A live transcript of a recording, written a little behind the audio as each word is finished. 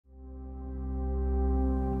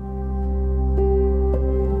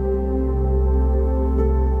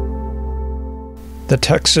The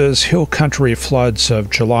Texas Hill Country floods of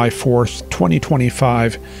July 4th,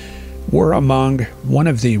 2025 were among one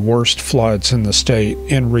of the worst floods in the state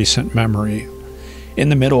in recent memory. In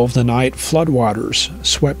the middle of the night, floodwaters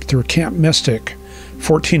swept through Camp Mystic,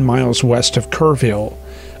 14 miles west of Kerrville,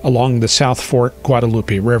 along the South Fork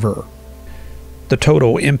Guadalupe River. The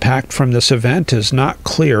total impact from this event is not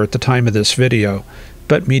clear at the time of this video,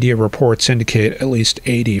 but media reports indicate at least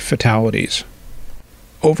 80 fatalities.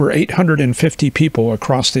 Over 850 people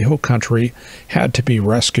across the hill country had to be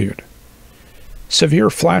rescued.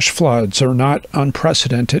 Severe flash floods are not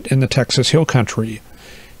unprecedented in the Texas Hill Country.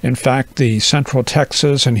 In fact, the Central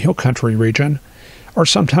Texas and Hill Country region are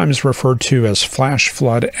sometimes referred to as Flash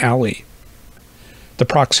Flood Alley. The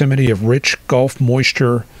proximity of rich Gulf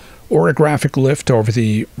moisture, orographic lift over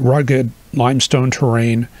the rugged limestone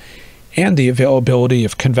terrain, and the availability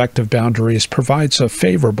of convective boundaries provides a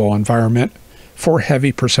favorable environment for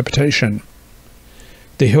heavy precipitation.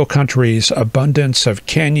 The hill country's abundance of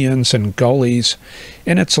canyons and gullies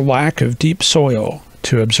and its lack of deep soil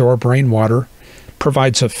to absorb rainwater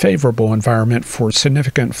provides a favorable environment for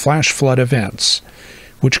significant flash flood events,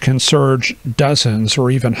 which can surge dozens or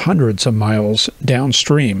even hundreds of miles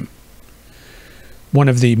downstream. One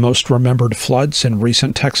of the most remembered floods in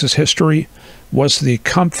recent Texas history was the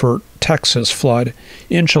Comfort, Texas flood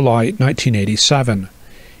in July 1987,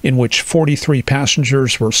 in which 43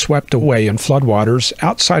 passengers were swept away in floodwaters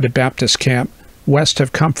outside a Baptist camp west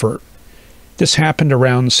of Comfort. This happened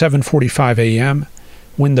around 7:45 a.m.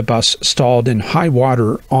 when the bus stalled in high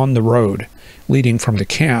water on the road leading from the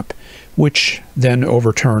camp, which then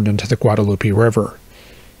overturned into the Guadalupe River.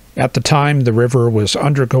 At the time, the river was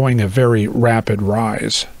undergoing a very rapid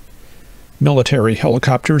rise. Military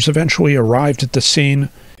helicopters eventually arrived at the scene,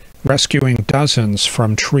 rescuing dozens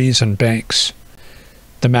from trees and banks.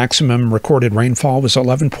 The maximum recorded rainfall was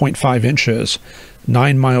 11.5 inches,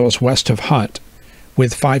 9 miles west of Hunt,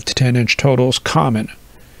 with 5 to 10 inch totals common.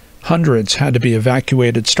 Hundreds had to be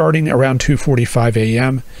evacuated starting around 2:45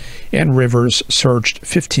 a.m., and rivers surged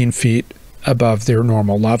 15 feet above their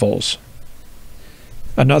normal levels.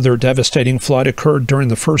 Another devastating flood occurred during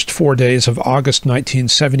the first 4 days of August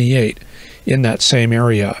 1978 in that same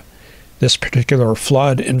area. This particular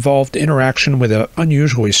flood involved interaction with an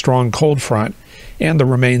unusually strong cold front and the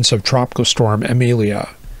remains of Tropical Storm Amelia.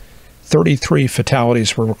 33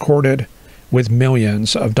 fatalities were recorded, with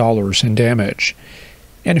millions of dollars in damage.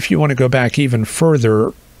 And if you want to go back even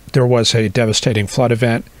further, there was a devastating flood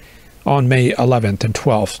event on May 11th and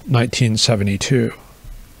 12th, 1972.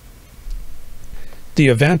 The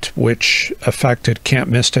event, which affected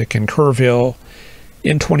Camp Mystic and Kerrville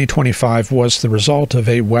in 2025, was the result of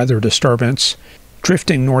a weather disturbance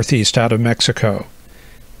drifting northeast out of Mexico.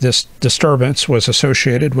 This disturbance was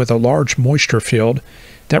associated with a large moisture field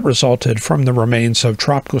that resulted from the remains of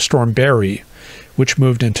Tropical Storm Barry, which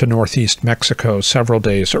moved into northeast Mexico several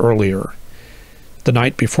days earlier. The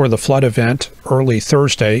night before the flood event, early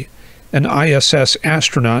Thursday, an ISS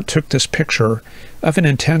astronaut took this picture of an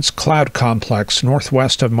intense cloud complex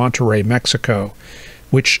northwest of Monterrey, Mexico,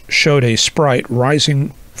 which showed a sprite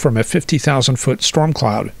rising from a 50,000-foot storm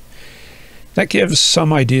cloud. That gives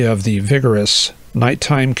some idea of the vigorous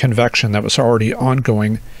nighttime convection that was already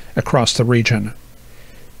ongoing across the region.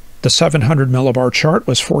 The 700 millibar chart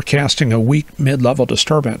was forecasting a weak mid-level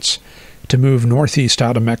disturbance to move northeast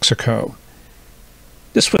out of Mexico.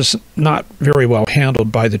 This was not very well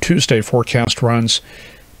handled by the Tuesday forecast runs,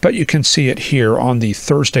 but you can see it here on the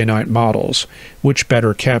Thursday night models, which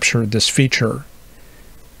better captured this feature.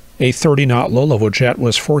 A 30-knot low-level jet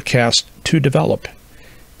was forecast to develop.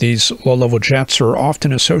 These low-level jets are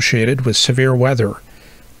often associated with severe weather,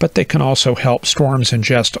 but they can also help storms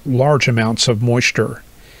ingest large amounts of moisture.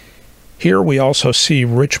 Here we also see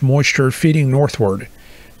rich moisture feeding northward,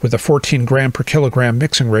 with a 14 gram per kilogram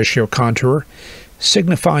mixing ratio contour,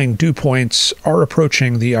 signifying dew points are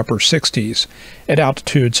approaching the upper 60s at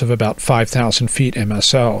altitudes of about 5,000 feet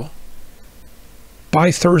MSL. By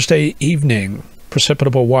Thursday evening,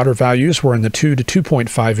 precipitable water values were in the 2 to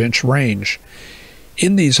 2.5 inch range.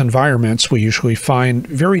 In these environments, we usually find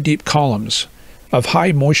very deep columns of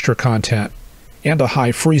high moisture content and a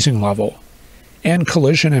high freezing level, and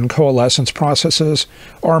collision and coalescence processes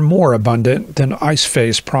are more abundant than ice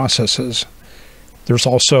phase processes. There's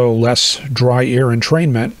also less dry air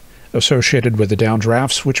entrainment associated with the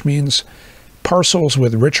downdrafts, which means parcels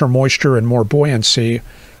with richer moisture and more buoyancy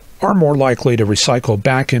are more likely to recycle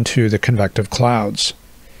back into the convective clouds.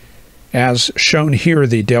 As shown here,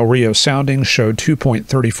 the Del Rio soundings showed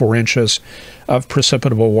 2.34 inches of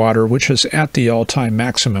precipitable water, which is at the all-time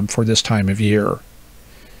maximum for this time of year.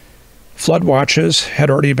 Flood watches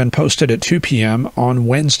had already been posted at 2 p.m. on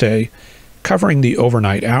Wednesday, covering the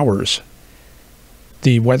overnight hours.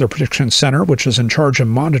 The Weather Prediction Center, which is in charge of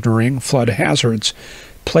monitoring flood hazards,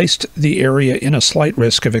 placed the area in a slight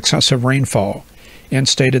risk of excessive rainfall and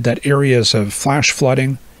stated that areas of flash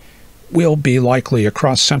flooding will be likely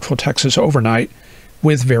across central Texas overnight,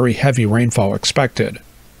 with very heavy rainfall expected.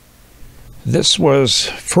 This was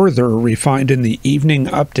further refined in the evening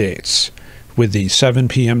updates, with the 7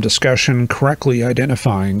 p.m. discussion correctly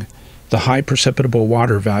identifying the high precipitable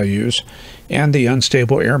water values and the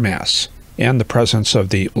unstable air mass, and the presence of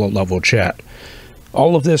the low-level jet.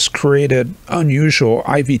 All of this created unusual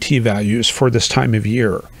IVT values for this time of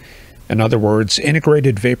year. In other words,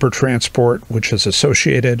 integrated vapor transport, which is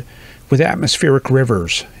associated with atmospheric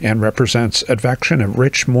rivers and represents advection of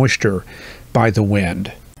rich moisture by the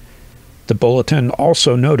wind. The bulletin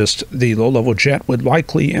also noticed the low-level jet would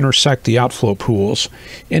likely intersect the outflow pools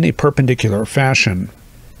in a perpendicular fashion,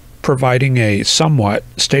 providing a somewhat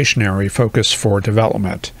stationary focus for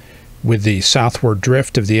development, with the southward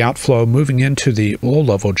drift of the outflow moving into the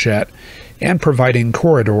low-level jet and providing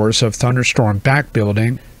corridors of thunderstorm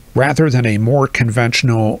backbuilding rather than a more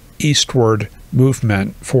conventional eastward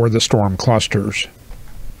movement for the storm clusters.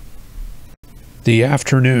 The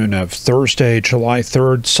afternoon of Thursday, July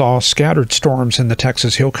 3rd, saw scattered storms in the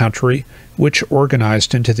Texas Hill Country, which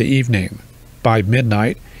organized into the evening. By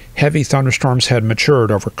midnight, heavy thunderstorms had matured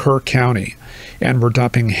over Kerr County and were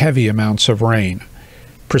dumping heavy amounts of rain.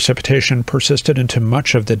 Precipitation persisted into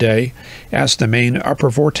much of the day as the main upper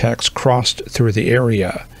vortex crossed through the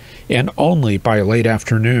area, and only by late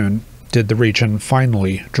afternoon did the region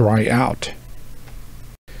finally dry out.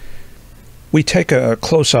 We take a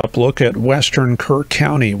close-up look at western Kerr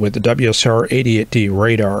County with the WSR 88D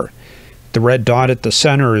radar. The red dot at the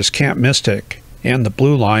center is Camp Mystic, and the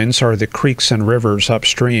blue lines are the creeks and rivers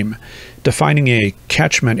upstream, defining a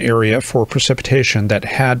catchment area for precipitation that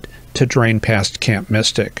had to drain past Camp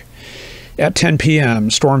Mystic. At 10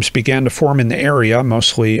 p.m., storms began to form in the area,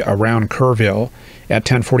 mostly around Kerrville. At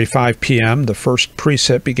 10:45 p.m., the first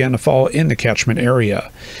precip began to fall in the catchment area.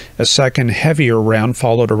 A second, heavier round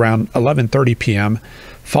followed around 11:30 p.m.,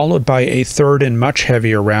 followed by a third and much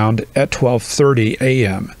heavier round at 12:30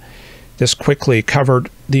 a.m. This quickly covered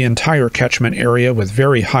the entire catchment area with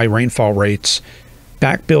very high rainfall rates,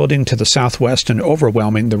 backbuilding to the southwest and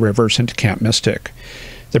overwhelming the rivers into Camp Mystic.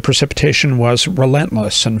 The precipitation was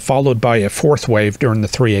relentless and followed by a fourth wave during the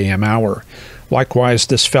 3 a.m. hour. Likewise,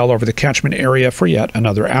 this fell over the catchment area for yet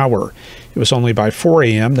another hour. It was only by 4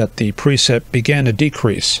 a.m. that the precip began to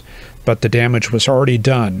decrease, but the damage was already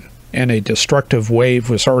done, and a destructive wave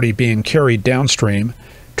was already being carried downstream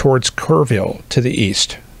towards Kerrville to the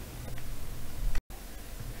east.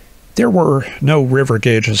 There were no river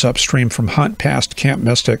gauges upstream from Hunt past Camp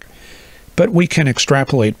Mystic, but we can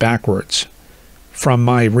extrapolate backwards. From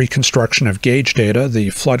my reconstruction of gauge data, the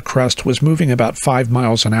flood crest was moving about 5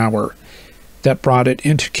 miles an hour. That brought it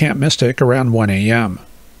into Camp Mystic around 1 a.m.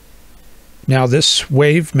 Now, this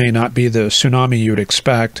wave may not be the tsunami you'd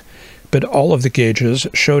expect, but all of the gauges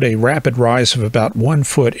showed a rapid rise of about 1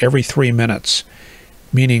 foot every 3 minutes,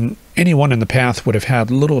 meaning anyone in the path would have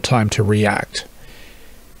had little time to react.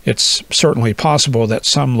 It's certainly possible that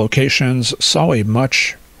some locations saw a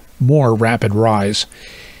much more rapid rise,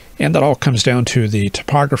 and that all comes down to the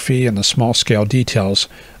topography and the small-scale details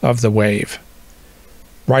of the wave.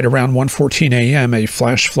 Right around 1:14 a.m., a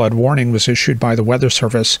flash flood warning was issued by the Weather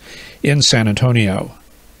Service in San Antonio.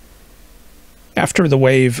 After the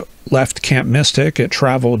wave left Camp Mystic, it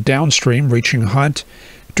traveled downstream, reaching Hunt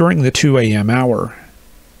during the 2 a.m. hour.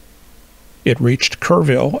 It reached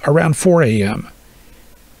Kerrville around 4 a.m.,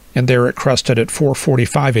 and there it crested at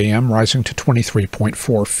 4:45 a.m., rising to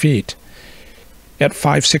 23.4 feet. At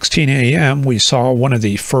 5:16 a.m., we saw one of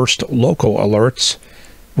the first local alerts,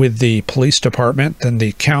 with the police department, then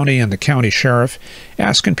the county and the county sheriff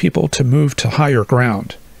asking people to move to higher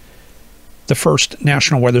ground. The first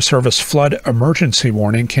National Weather Service flood emergency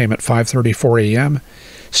warning came at 5:34 a.m.,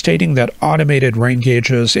 stating that automated rain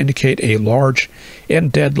gauges indicate a large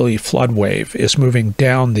and deadly flood wave is moving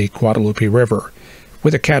down the Guadalupe River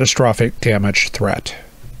with a catastrophic damage threat.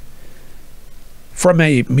 From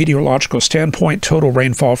a meteorological standpoint, total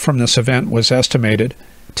rainfall from this event was estimated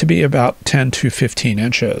to be about 10 to 15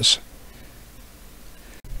 inches.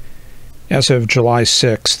 As of July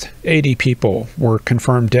 6th, 80 people were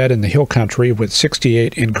confirmed dead in the Hill Country, with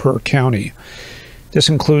 68 in Kerr County. This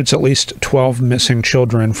includes at least 12 missing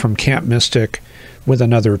children from Camp Mystic, with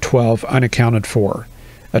another 12 unaccounted for.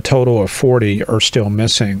 A total of 40 are still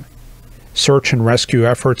missing. Search and rescue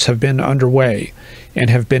efforts have been underway and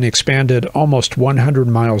have been expanded almost 100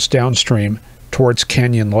 miles downstream towards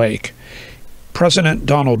Canyon Lake. President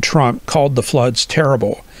Donald Trump called the floods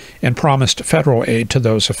terrible and promised federal aid to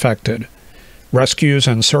those affected. Rescues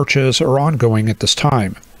and searches are ongoing at this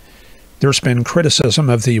time. There's been criticism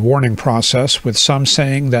of the warning process, with some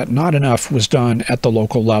saying that not enough was done at the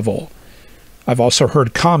local level. I've also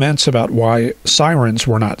heard comments about why sirens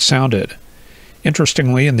were not sounded.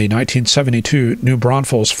 Interestingly, in the 1972 New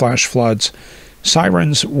Braunfels flash floods,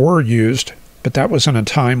 sirens were used, but that was in a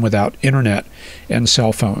time without internet and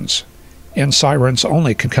cell phones, and sirens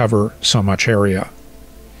only could cover so much area.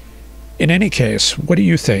 In any case, what do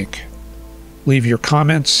you think? Leave your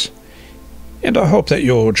comments, and I hope that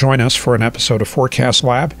you'll join us for an episode of Forecast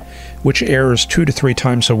Lab, which airs 2 to 3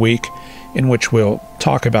 times a week, in which we'll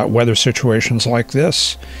talk about weather situations like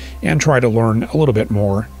this and try to learn a little bit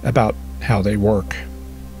more about how they work.